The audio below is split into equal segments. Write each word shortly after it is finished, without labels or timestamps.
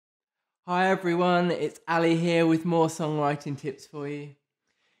Hi everyone, it's Ali here with more songwriting tips for you.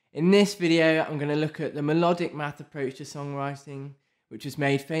 In this video, I'm going to look at the melodic math approach to songwriting, which was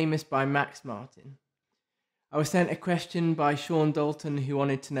made famous by Max Martin. I was sent a question by Sean Dalton who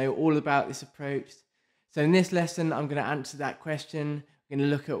wanted to know all about this approach. So in this lesson, I'm going to answer that question. I'm going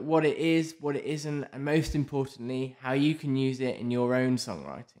to look at what it is, what it isn't, and most importantly, how you can use it in your own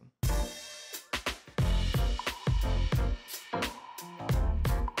songwriting.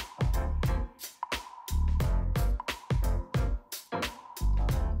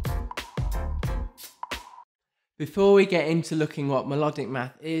 Before we get into looking what melodic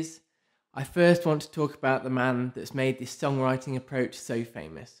math is, I first want to talk about the man that's made this songwriting approach so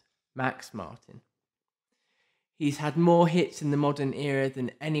famous, Max Martin. He's had more hits in the modern era than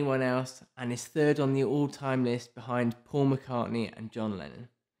anyone else and is third on the all-time list behind Paul McCartney and John Lennon.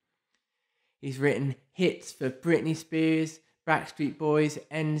 He's written hits for Britney Spears, Backstreet Boys,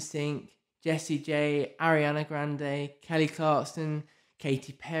 NSYNC, Jessie J, Ariana Grande, Kelly Clarkson,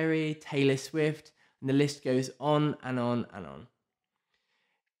 Katy Perry, Taylor Swift, and the list goes on and on and on.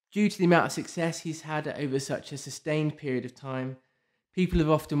 Due to the amount of success he's had over such a sustained period of time, people have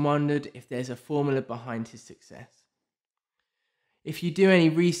often wondered if there's a formula behind his success. If you do any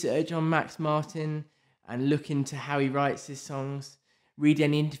research on Max Martin and look into how he writes his songs, read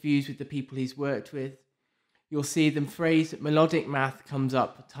any interviews with the people he's worked with, you'll see the phrase melodic math comes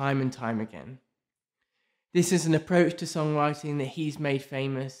up time and time again. This is an approach to songwriting that he's made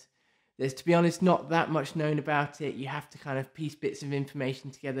famous. There's, to be honest, not that much known about it. You have to kind of piece bits of information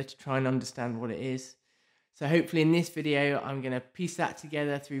together to try and understand what it is. So hopefully in this video, I'm going to piece that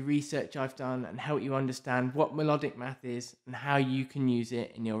together through research I've done and help you understand what melodic math is and how you can use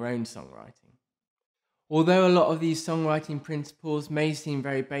it in your own songwriting. Although a lot of these songwriting principles may seem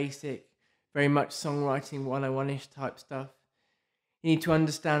very basic, very much songwriting 101-ish type stuff, you need to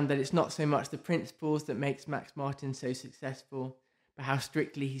understand that it's not so much the principles that makes Max Martin so successful, but how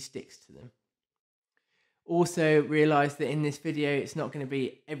strictly he sticks to them. Also realise that in this video it's not going to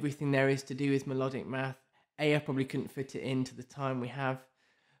be everything there is to do with melodic math. I probably couldn't fit it into the time we have,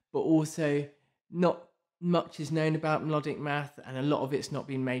 but also not much is known about melodic math and a lot of it's not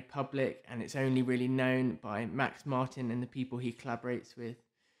been made public and it's only really known by Max Martin and the people he collaborates with.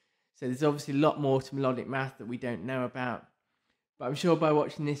 So there's obviously a lot more to melodic math that we don't know about, but I'm sure by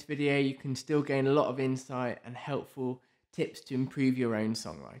watching this video you can still gain a lot of insight and helpful tips to improve your own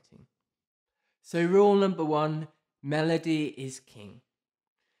songwriting. So rule number 1, melody is king.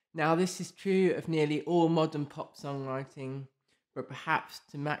 Now this is true of nearly all modern pop songwriting, but perhaps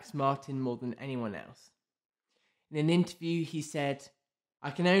to Max Martin more than anyone else. In an interview he said,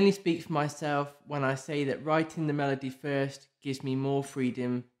 "I can only speak for myself when I say that writing the melody first gives me more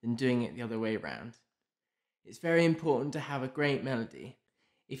freedom than doing it the other way around. It's very important to have a great melody.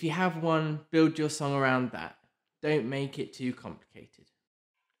 If you have one, build your song around that. Don't make it too complicated."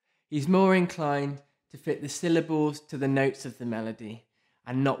 He's more inclined to fit the syllables to the notes of the melody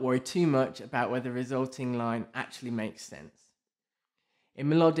and not worry too much about whether the resulting line actually makes sense. In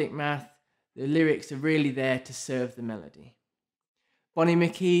melodic math, the lyrics are really there to serve the melody. Bonnie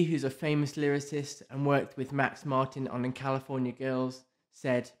McKee, who's a famous lyricist and worked with Max Martin on In California Girls,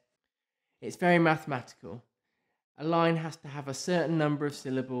 said, "It's very mathematical. A line has to have a certain number of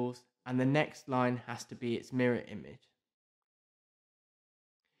syllables and the next line has to be its mirror image.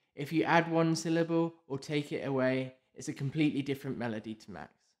 If you add one syllable or take it away, it's a completely different melody to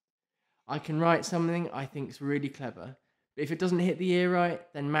Max. I can write something I think is really clever, but if it doesn't hit the ear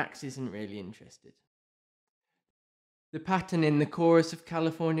right, then Max isn't really interested." The pattern in the chorus of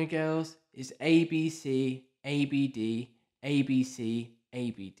California Girls is ABC, ABD, ABC,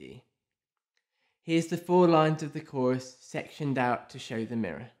 ABD. Here's the 4 lines of the chorus sectioned out to show the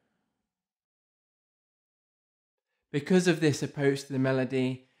mirror. Because of this approach to the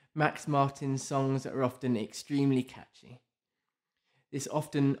melody, Max Martin's songs are often extremely catchy. This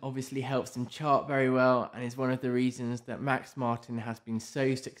often obviously helps them chart very well and is one of the reasons that Max Martin has been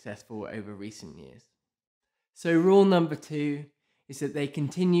so successful over recent years. So rule number 2 is that they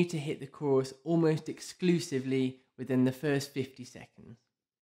continue to hit the chorus almost exclusively within the first 50 seconds.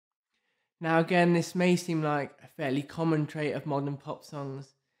 Now again, this may seem like a fairly common trait of modern pop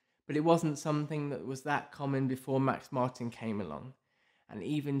songs, but it wasn't something that was that common before Max Martin came along. And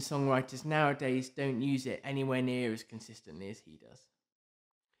even songwriters nowadays don't use it anywhere near as consistently as he does.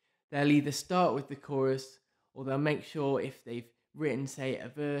 They'll either start with the chorus, or they'll make sure if they've written, say, a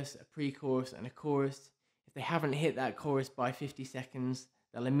verse, a pre-chorus and a chorus, if they haven't hit that chorus by 50 seconds,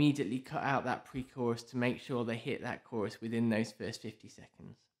 they'll immediately cut out that pre-chorus to make sure they hit that chorus within those first 50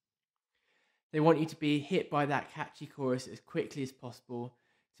 seconds. They want you to be hit by that catchy chorus as quickly as possible,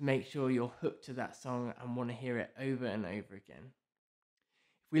 to make sure you're hooked to that song and want to hear it over and over again.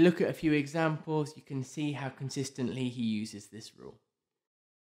 If we look at a few examples, you can see how consistently he uses this rule.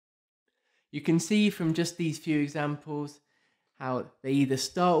 You can see from just these few examples how they either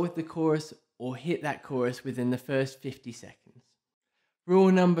start with the chorus or hit that chorus within the first 50 seconds.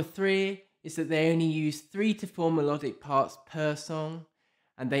 Rule number 3 is that they only use 3 to 4 melodic parts per song,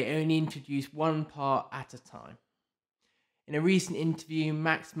 and they only introduce one part at a time. In a recent interview,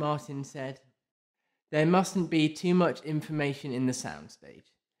 Max Martin said, "There mustn't be too much information in the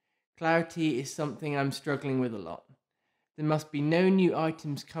soundstage. Clarity is something I'm struggling with a lot. There must be no new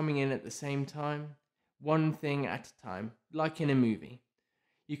items coming in at the same time, one thing at a time, like in a movie.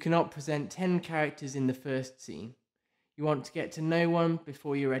 You cannot present 10 characters in the first scene. You want to get to know one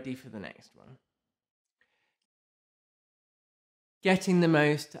before you're ready for the next one." Getting the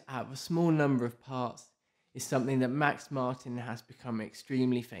most out of a small number of parts is something that Max Martin has become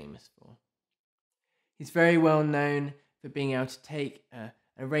extremely famous for. He's very well known for being able to take an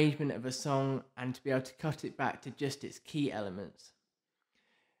arrangement of a song and to be able to cut it back to just its key elements.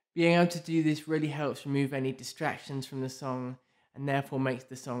 Being able to do this really helps remove any distractions from the song and therefore makes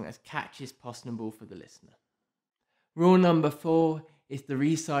the song as catchy as possible for the listener. Rule number 4 is the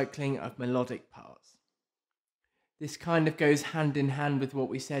recycling of melodic parts. This kind of goes hand in hand with what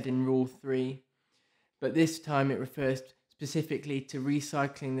we said in Rule 3, but this time it refers specifically to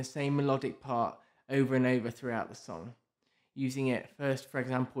recycling the same melodic part over and over throughout the song, using it first, for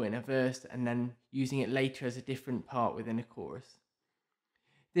example, in a verse, and then using it later as a different part within a chorus.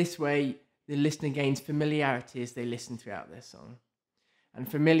 This way, the listener gains familiarity as they listen throughout their song. And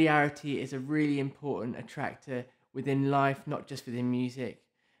familiarity is a really important attractor within life, not just within music,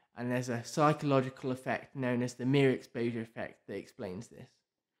 and there's a psychological effect known as the mere exposure effect that explains this.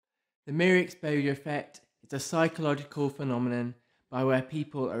 The mere exposure effect is a psychological phenomenon by where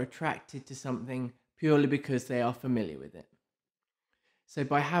people are attracted to something purely because they are familiar with it. So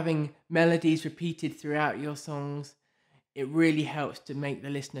by having melodies repeated throughout your songs, it really helps to make the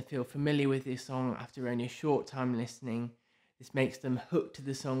listener feel familiar with your song after only a short time listening. This makes them hooked to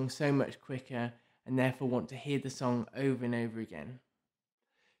the song so much quicker and therefore want to hear the song over and over again.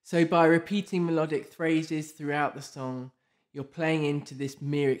 So by repeating melodic phrases throughout the song, you're playing into this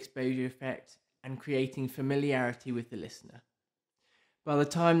mere exposure effect and creating familiarity with the listener. By the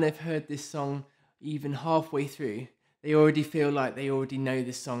time they've heard this song even halfway through, they already feel like they already know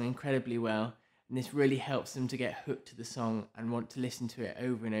this song incredibly well, and this really helps them to get hooked to the song and want to listen to it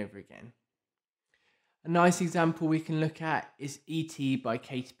over and over again. A nice example we can look at is E.T. by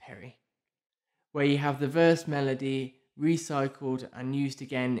Katy Perry, where you have the verse melody recycled and used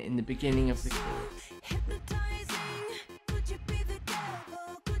again in the beginning of the chorus.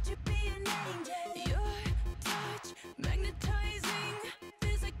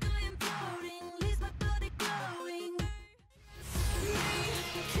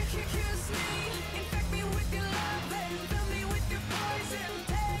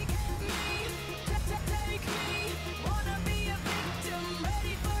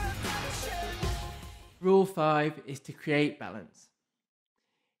 Rule 5 is to create balance.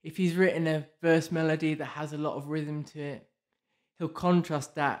 If he's written a verse melody that has a lot of rhythm to it, he'll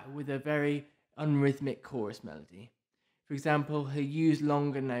contrast that with a very unrhythmic chorus melody. For example, he'll use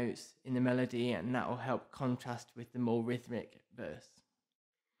longer notes in the melody and that will help contrast with the more rhythmic verse.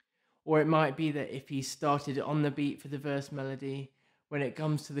 Or it might be that if he started on the beat for the verse melody, when it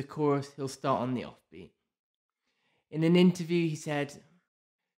comes to the chorus, he'll start on the offbeat. In an interview, he said,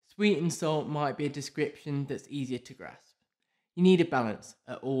 "Sweet and salt might be a description that's easier to grasp. You need a balance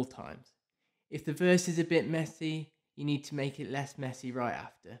at all times. If the verse is a bit messy, you need to make it less messy right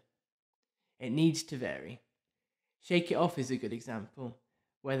after. It needs to vary. Shake It Off is a good example,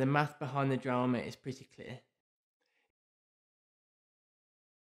 where the math behind the drama is pretty clear.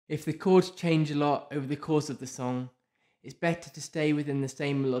 If the chords change a lot over the course of the song, it's better to stay within the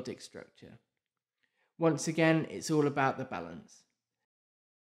same melodic structure. Once again, it's all about the balance."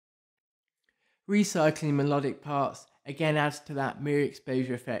 Recycling melodic parts again adds to that mere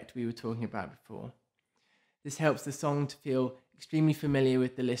exposure effect we were talking about before. This helps the song to feel extremely familiar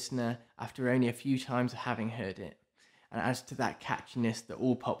with the listener after only a few times of having heard it, and adds to that catchiness that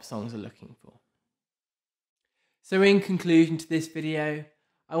all pop songs are looking for. So in conclusion to this video,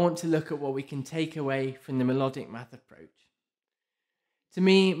 I want to look at what we can take away from the melodic math approach. To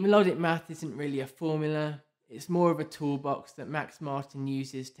me, melodic math isn't really a formula. It's more of a toolbox that Max Martin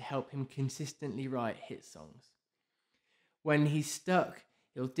uses to help him consistently write hit songs. When he's stuck,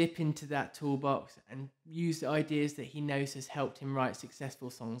 he'll dip into that toolbox and use the ideas that he knows has helped him write successful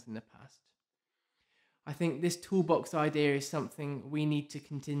songs in the past. I think this toolbox idea is something we need to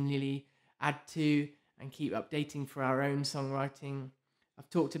continually add to and keep updating for our own songwriting. I've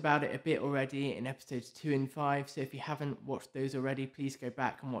talked about it a bit already in episodes 2 and 5, so if you haven't watched those already, please go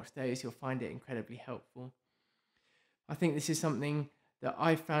back and watch those. You'll find it incredibly helpful. I think this is something that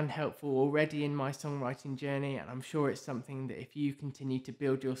I've found helpful already in my songwriting journey, and I'm sure it's something that if you continue to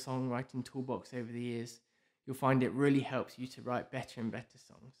build your songwriting toolbox over the years, you'll find it really helps you to write better and better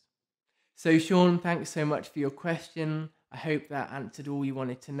songs. So Sean, thanks so much for your question. I hope that answered all you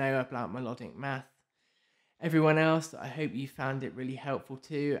wanted to know about melodic math. Everyone else, I hope you found it really helpful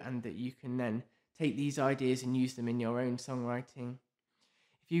too, and that you can then take these ideas and use them in your own songwriting.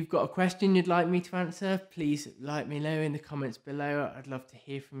 If you've got a question you'd like me to answer, please let me know in the comments below. I'd love to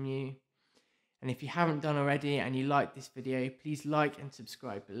hear from you. And if you haven't done already and you like this video, please like and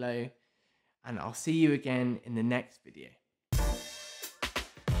subscribe below. And I'll see you again in the next video.